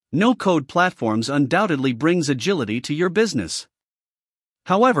No-code platforms undoubtedly brings agility to your business.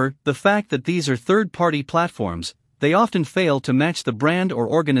 However, the fact that these are third-party platforms, they often fail to match the brand or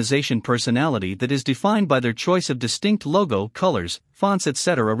organization personality that is defined by their choice of distinct logo, colors, fonts,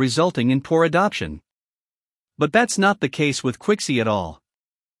 etc., resulting in poor adoption. But that's not the case with Quixy at all.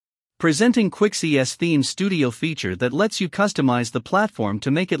 Presenting Quixy's Theme Studio feature that lets you customize the platform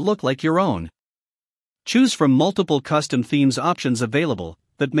to make it look like your own. Choose from multiple custom themes options available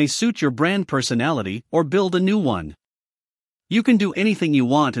that may suit your brand personality or build a new one. You can do anything you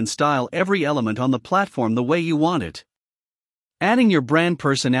want and style every element on the platform the way you want it. Adding your brand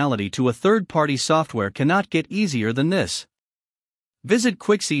personality to a third-party software cannot get easier than this. Visit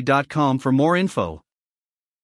Quixy.com for more info.